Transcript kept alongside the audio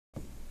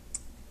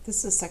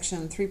This is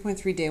section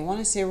 3.3 day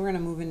 1. Today we're going to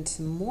move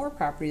into more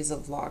properties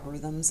of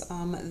logarithms.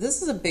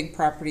 This is a big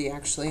property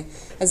actually,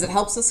 as it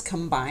helps us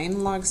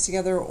combine logs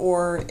together,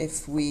 or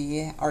if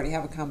we already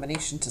have a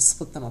combination, to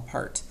split them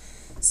apart.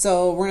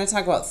 So we're going to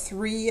talk about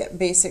 3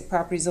 basic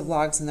properties of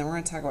logs, and then we're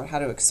going to talk about how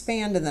to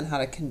expand and then how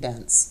to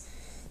condense.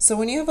 So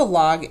when you have a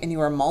log and you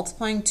are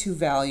multiplying 2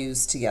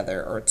 values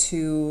together, or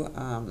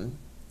 2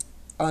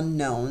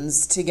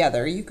 unknowns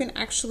together, you can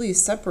actually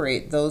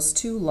separate those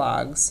 2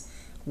 logs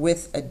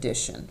with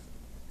addition.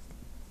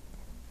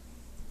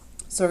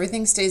 So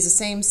everything stays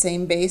the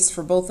same base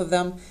for both of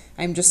them.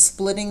 I'm just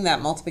splitting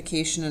that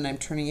multiplication and I'm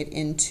turning it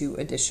into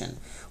addition.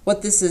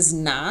 What this is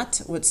not,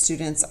 what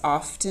students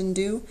often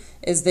do,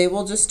 is they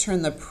will just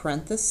turn the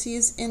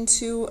parentheses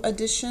into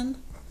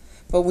addition,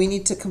 but we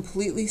need to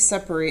completely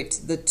separate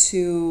the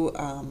 2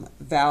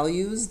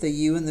 values, the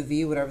u and the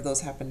v, whatever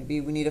those happen to be.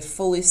 We need to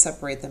fully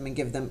separate them and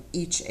give them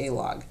each a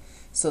log.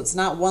 So it's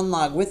not one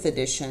log with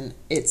addition,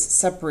 it's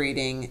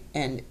separating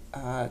and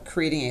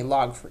creating a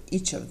log for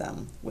each of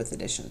them with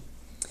addition.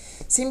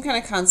 Same kind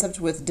of concept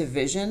with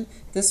division.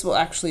 This will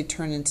actually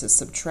turn into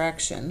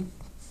subtraction.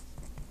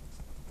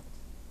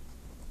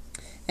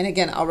 And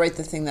again, I'll write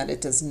the thing that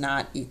it does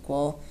not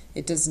equal.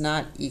 It does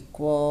not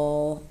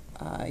equal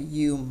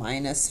u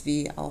minus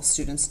v. All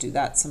students do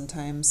that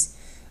sometimes.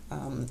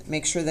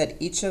 Make sure that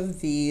each of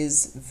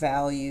these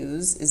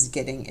values is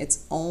getting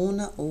its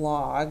own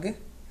log,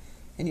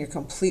 and you're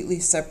completely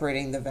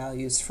separating the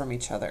values from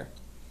each other.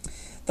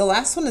 The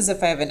last one is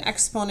if I have an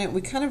exponent. We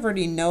kind of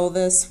already know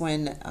this.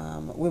 When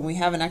we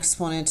have an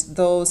exponent,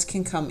 those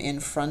can come in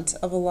front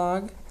of a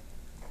log,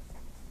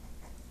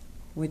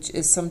 which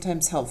is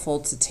sometimes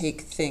helpful to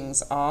take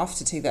things off,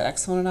 to take that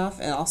exponent off,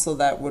 and also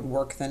that would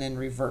work then in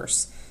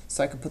reverse.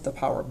 So I could put the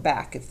power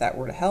back if that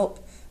were to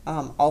help.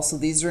 Also,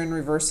 these are in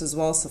reverse as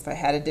well, so if I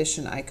had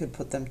addition, I could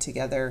put them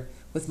together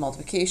with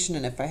multiplication,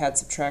 and if I had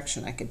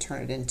subtraction, I could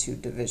turn it into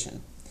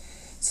division.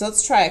 So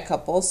let's try a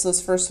couple. So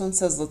this first one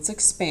says let's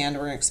expand.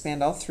 We're going to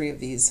expand all 3 of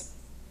these.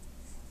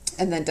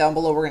 And then down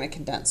below we're going to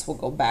condense. We'll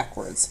go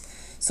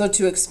backwards. So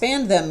to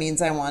expand them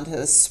means I want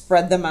to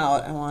spread them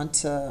out. I want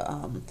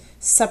to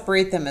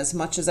separate them as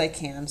much as I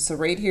can. So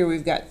right here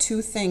we've got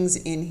 2 things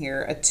in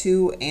here, a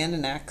 2 and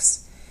an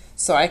x.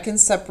 So I can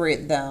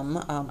separate them.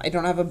 I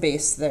don't have a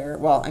base there.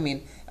 Well, I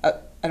mean, I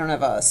don't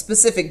have a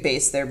specific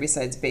base there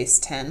besides base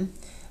 10.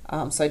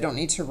 So I don't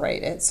need to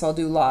write it. So I'll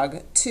do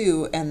log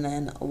 2 and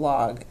then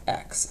log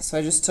x. So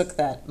I just took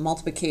that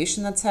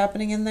multiplication that's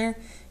happening in there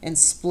and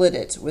split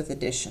it with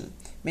addition,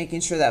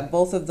 making sure that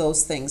both of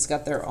those things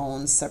got their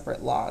own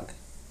separate log.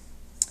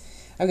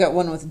 I've got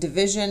one with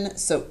division,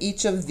 so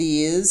each of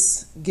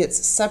these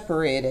gets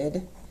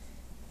separated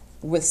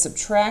with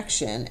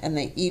subtraction and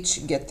they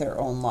each get their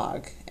own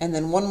log. And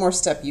then one more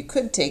step, you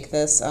could take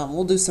this,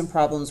 we'll do some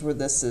problems where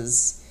this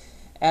is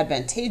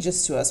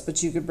advantageous to us,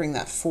 but you could bring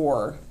that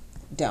 4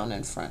 down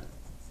in front.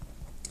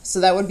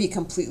 So that would be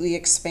completely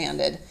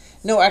expanded.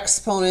 No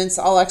exponents,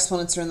 all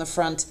exponents are in the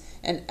front,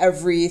 and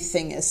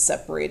everything is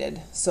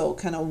separated. So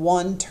kind of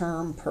 1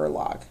 term per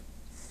log.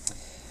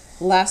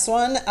 Last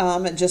one,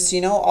 just so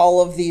you know,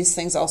 all of these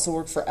things also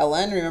work for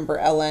ln. Remember,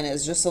 ln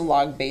is just a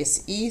log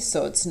base e,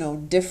 so it's no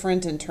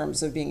different in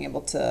terms of being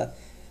able to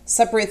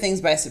separate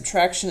things by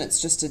subtraction.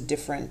 It's just a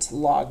different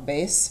log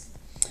base.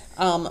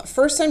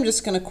 First, I'm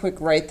just going to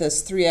quick write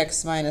this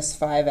 3x minus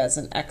 5 as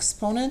an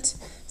exponent.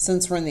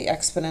 Since we're in the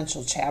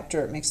exponential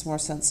chapter, it makes more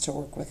sense to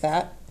work with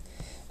that.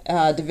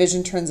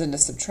 Division turns into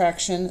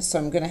subtraction, so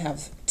I'm going to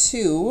have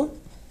 2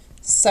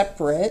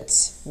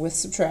 separate, with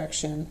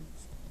subtraction,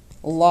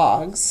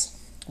 logs,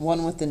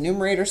 one with the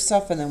numerator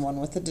stuff and then one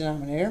with the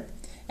denominator.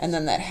 And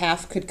then that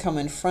half could come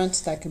in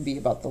front. That could be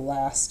about the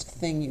last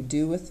thing you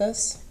do with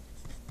this.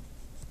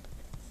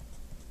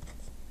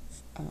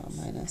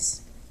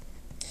 Minus.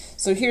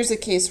 So here's a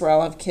case where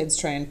I'll have kids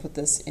try and put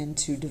this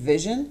into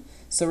division.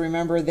 So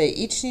remember, they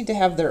each need to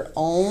have their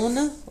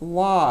own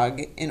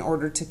log in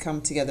order to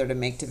come together to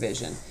make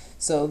division.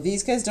 So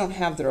these guys don't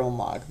have their own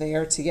log. They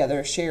are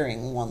together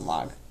sharing 1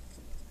 log.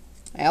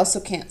 I also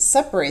can't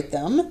separate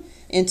them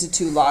into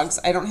 2 logs.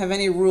 I don't have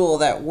any rule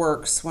that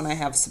works when I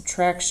have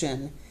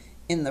subtraction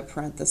in the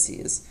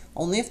parentheses.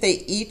 Only if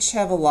they each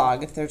have a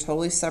log, if they're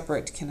totally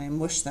separate, can I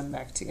mush them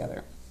back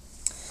together.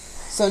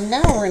 So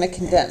now we're going to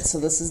condense. So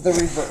this is the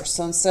reverse.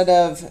 So instead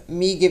of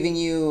me giving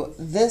you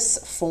this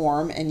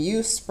form and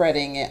you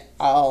spreading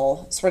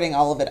all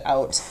of it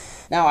out,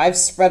 now I've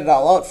spread it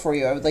all out for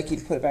you. I would like you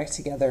to put it back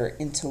together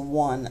into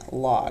 1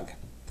 log.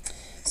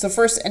 So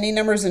first, any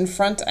numbers in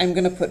front, I'm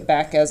going to put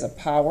back as a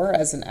power,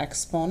 as an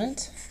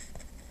exponent.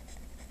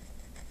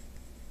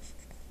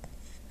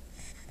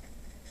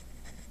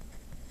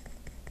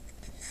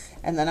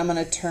 And then I'm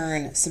going to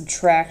turn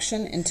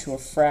subtraction into a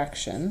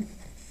fraction.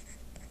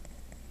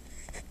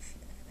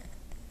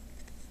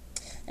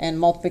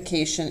 And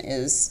addition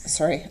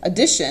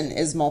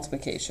is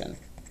multiplication.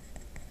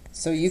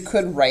 So you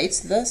could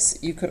write this,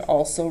 you could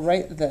also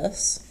write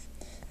this.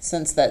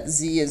 Since that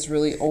z is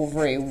really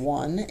over a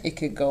 1, it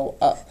could go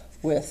up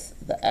with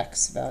the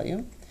x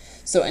value.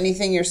 So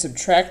anything you're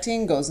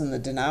subtracting goes in the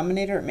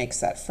denominator, it makes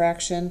that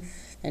fraction.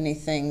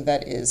 Anything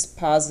that is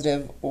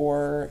positive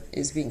or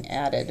is being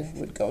added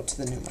would go to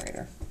the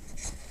numerator.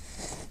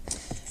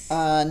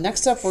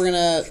 Next up, we're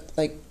gonna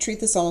treat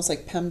this almost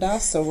like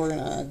PEMDAS, so we're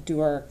gonna do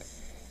our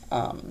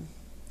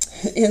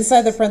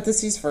inside the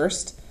parentheses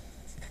first.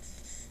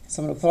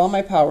 So I'm gonna put all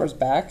my powers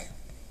back.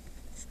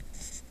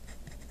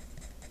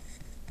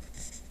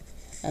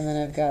 And then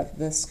I've got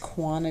this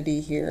quantity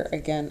here.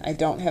 Again, I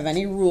don't have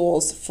any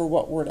rules for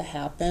what were to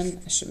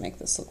happen. I should make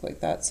this look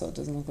like that so it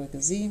doesn't look like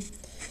a Z.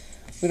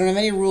 We don't have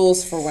any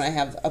rules for when I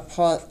have a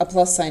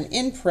plus sign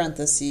in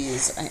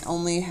parentheses. I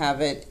only have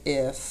it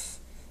if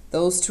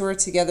those two are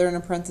together in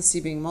a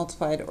parenthesis being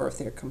multiplied, or if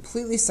they're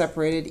completely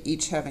separated,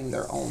 each having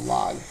their own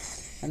log.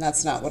 And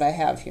that's not what I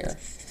have here.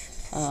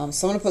 So I'm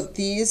going to put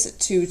these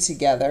two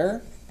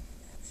together.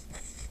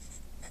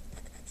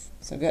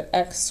 So I've got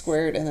x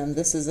squared, and then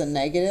this is a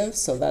negative,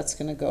 so that's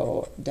going to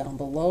go down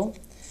below.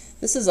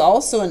 This is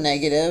also a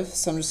negative,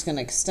 so I'm just going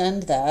to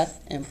extend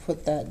that and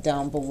put that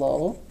down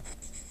below.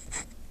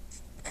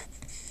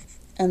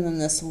 And then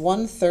this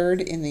 1/3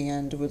 in the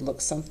end would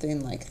look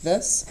something like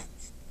this.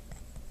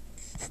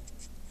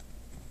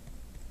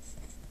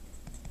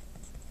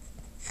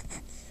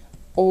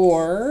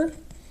 Or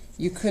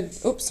you could,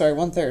 oops, sorry,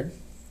 1/3.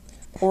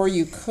 Or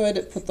you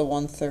could put the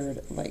 1/3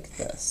 like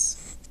this.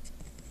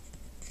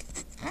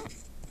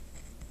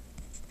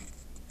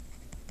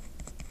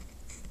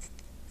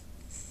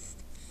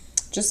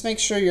 Just make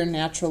sure your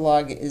natural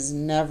log is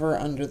never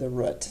under the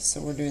root.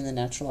 So we're doing the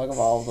natural log of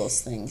all of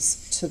those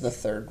things to the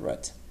 3rd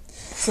root.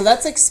 So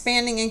that's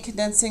expanding and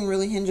condensing,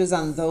 really hinges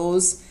on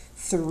those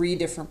 3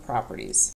 different properties.